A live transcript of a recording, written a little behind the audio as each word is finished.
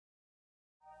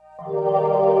Hello,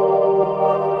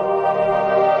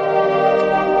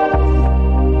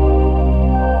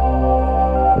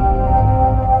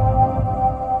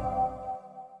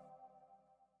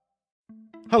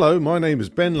 my name is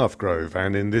Ben Lovegrove,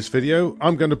 and in this video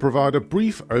I'm going to provide a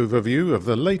brief overview of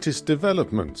the latest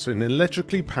developments in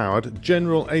electrically powered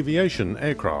general aviation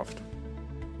aircraft.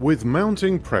 With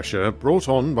mounting pressure brought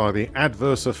on by the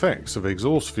adverse effects of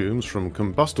exhaust fumes from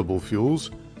combustible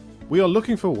fuels, we are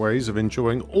looking for ways of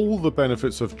enjoying all the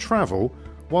benefits of travel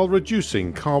while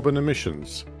reducing carbon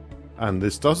emissions. And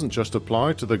this doesn't just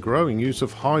apply to the growing use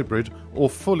of hybrid or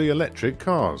fully electric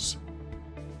cars.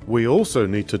 We also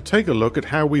need to take a look at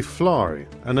how we fly,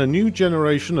 and a new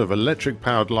generation of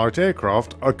electric-powered light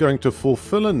aircraft are going to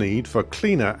fulfill a need for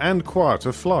cleaner and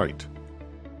quieter flight.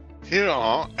 Here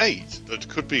are 8 that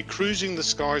could be cruising the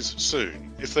skies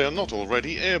soon, if they are not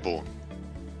already airborne.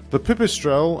 The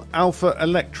Pipistrel Alpha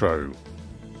Electro.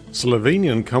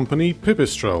 Slovenian company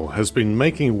Pipistrel has been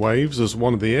making waves as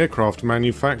one of the aircraft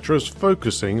manufacturers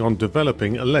focusing on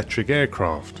developing electric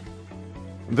aircraft.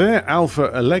 Their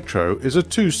Alpha Electro is a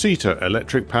 2-seater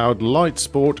electric-powered light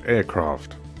sport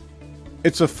aircraft.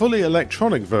 It's a fully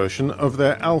electronic version of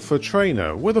their Alpha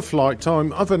Trainer with a flight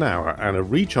time of an hour and a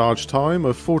recharge time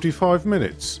of 45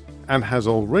 minutes, and has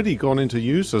already gone into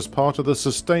use as part of the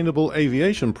Sustainable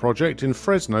Aviation Project in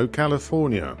Fresno,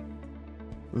 California.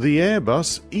 The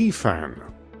Airbus Efan.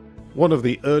 One of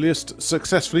the earliest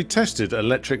successfully tested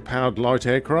electric-powered light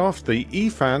aircraft, the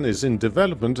Efan is in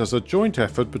development as a joint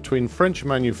effort between French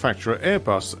manufacturer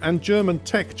Airbus and German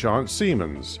tech giant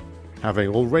Siemens, having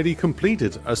already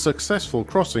completed a successful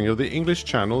crossing of the English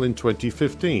Channel in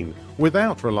 2015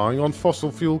 without relying on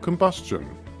fossil fuel combustion.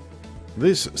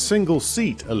 This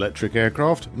single-seat electric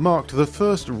aircraft marked the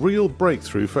first real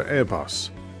breakthrough for Airbus,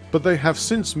 but they have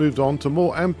since moved on to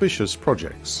more ambitious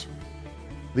projects.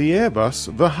 The Airbus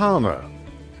Vahana.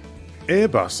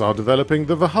 Airbus are developing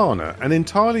the Vahana, an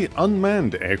entirely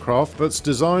unmanned aircraft that's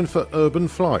designed for urban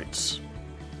flights.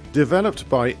 Developed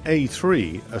by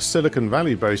A3, a Silicon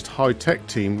Valley-based high-tech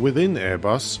team within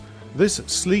Airbus, this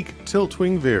sleek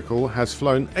tilt-wing vehicle has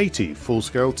flown 80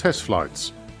 full-scale test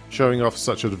flights, showing off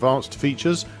such advanced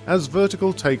features as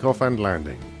vertical takeoff and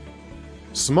landing.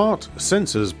 Smart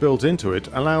sensors built into it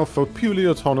allow for purely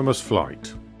autonomous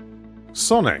flight.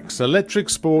 Sonex electric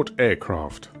sport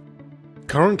aircraft.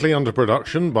 Currently under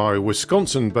production by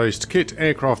Wisconsin-based kit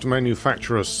aircraft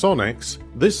manufacturer Sonex,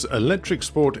 this electric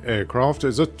sport aircraft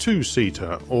is a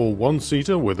 2-seater or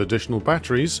 1-seater with additional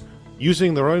batteries,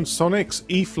 using their own Sonex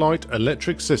E-Flight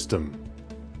electric system.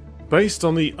 Based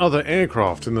on the other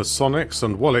aircraft in the Sonex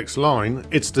and Wolex line,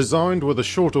 it's designed with a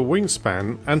shorter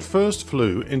wingspan and first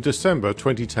flew in December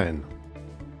 2010.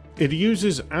 It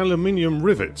uses aluminium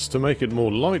rivets to make it more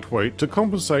lightweight to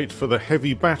compensate for the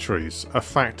heavy batteries, a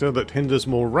factor that hinders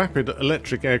more rapid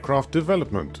electric aircraft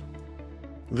development.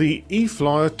 The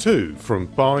E-Flyer 2 from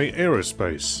Buy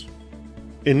Aerospace.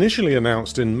 Initially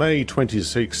announced in May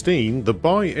 2016, the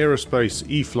Buy Aerospace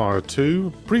E-Flyer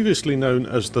 2, previously known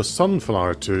as the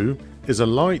Sunflyer 2, is a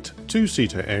light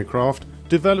 2-seater aircraft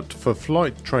developed for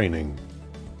flight training.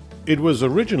 It was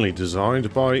originally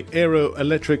designed by Aero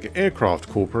Electric Aircraft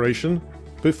Corporation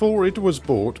before it was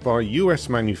bought by US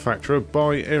manufacturer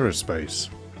Buy Aerospace.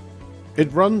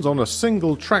 It runs on a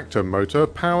single tractor motor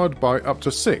powered by up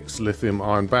to 6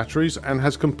 lithium-ion batteries and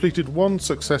has completed 1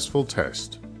 successful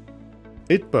test.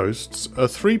 It boasts a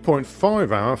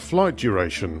 3.5-hour flight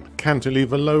duration,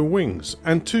 cantilever-low wings,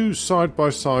 and 2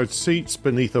 side-by-side seats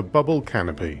beneath a bubble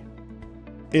canopy.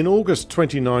 In August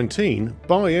 2019,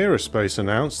 Buy Aerospace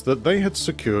announced that they had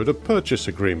secured a purchase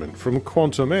agreement from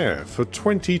Quantum Air for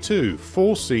 22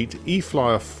 4-seat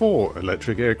E-Flyer 4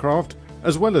 electric aircraft,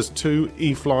 as well as 2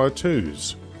 E-Flyer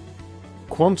 2s.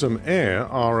 Quantum Air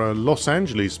are a Los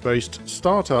Angeles-based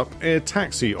startup air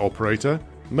taxi operator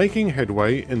making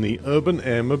headway in the urban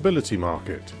air mobility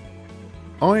market.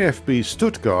 IFB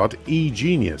Stuttgart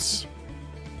EGenius.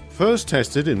 First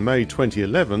tested in May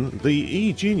 2011,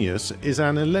 the EGenius is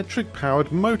an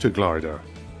electric-powered motor glider,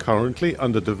 currently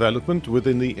under development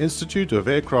within the Institute of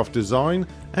Aircraft Design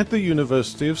at the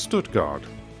University of Stuttgart.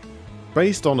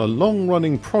 Based on a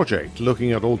long-running project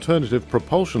looking at alternative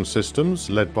propulsion systems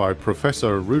led by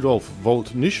Professor Rudolf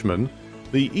Volt-Nischmann,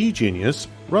 the EGenius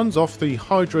runs off the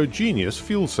Hydrogenius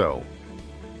fuel cell.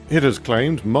 It has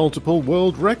claimed multiple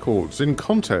world records in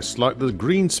contests like the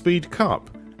Green Speed Cup,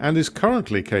 and is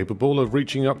currently capable of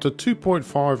reaching up to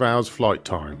 2.5 hours flight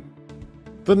time.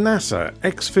 The NASA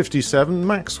X-57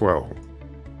 Maxwell.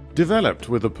 Developed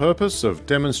with the purpose of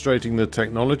demonstrating the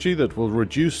technology that will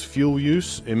reduce fuel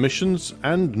use, emissions,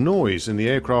 and noise in the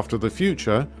aircraft of the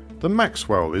future, the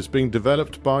Maxwell is being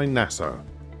developed by NASA.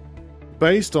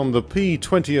 Based on the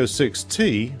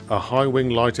P2006T, a high-wing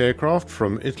light aircraft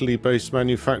from Italy-based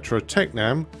manufacturer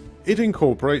Tecnam, it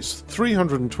incorporates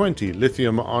 320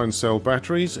 lithium ion cell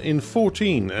batteries in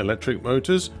 14 electric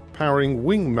motors powering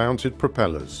wing-mounted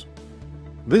propellers.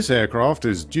 This aircraft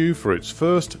is due for its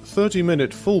first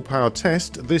 30-minute full-power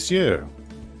test this year.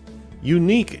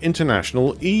 Unique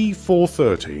International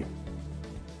E430.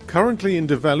 Currently in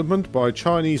development by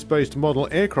Chinese-based model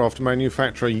aircraft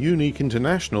manufacturer Unique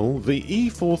International, the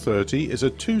E430 is a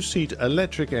two-seat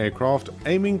electric aircraft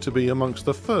aiming to be amongst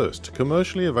the first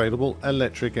commercially available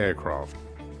electric aircraft.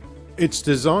 It's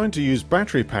designed to use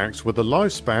battery packs with a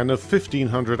lifespan of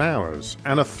 1500 hours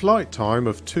and a flight time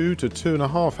of 2 to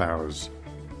 2.5 hours,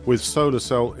 with solar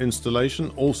cell installation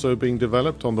also being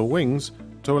developed on the wings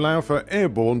to allow for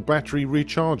airborne battery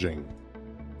recharging.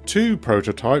 2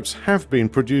 prototypes have been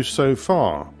produced so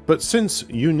far, but since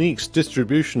Unique's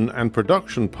distribution and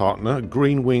production partner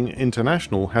Greenwing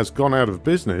International has gone out of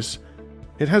business,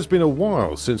 it has been a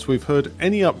while since we've heard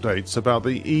any updates about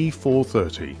the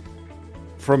E430.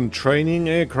 From training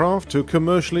aircraft to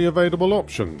commercially available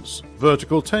options,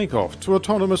 vertical takeoff to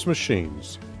autonomous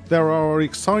machines, there are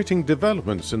exciting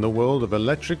developments in the world of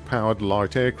electric-powered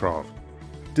light aircraft.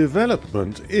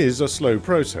 Development is a slow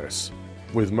process,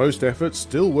 with most efforts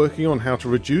still working on how to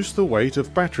reduce the weight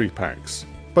of battery packs.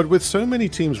 But with so many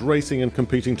teams racing and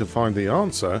competing to find the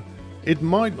answer, it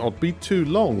might not be too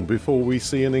long before we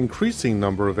see an increasing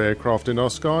number of aircraft in our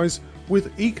skies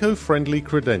with eco-friendly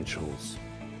credentials.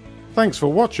 Thanks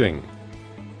for watching.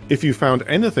 If you found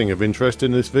anything of interest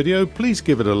in this video, please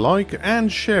give it a like and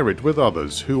share it with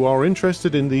others who are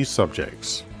interested in these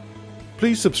subjects.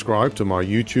 Please subscribe to my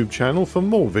YouTube channel for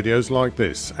more videos like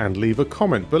this and leave a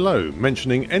comment below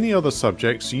mentioning any other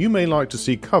subjects you may like to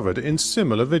see covered in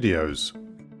similar videos.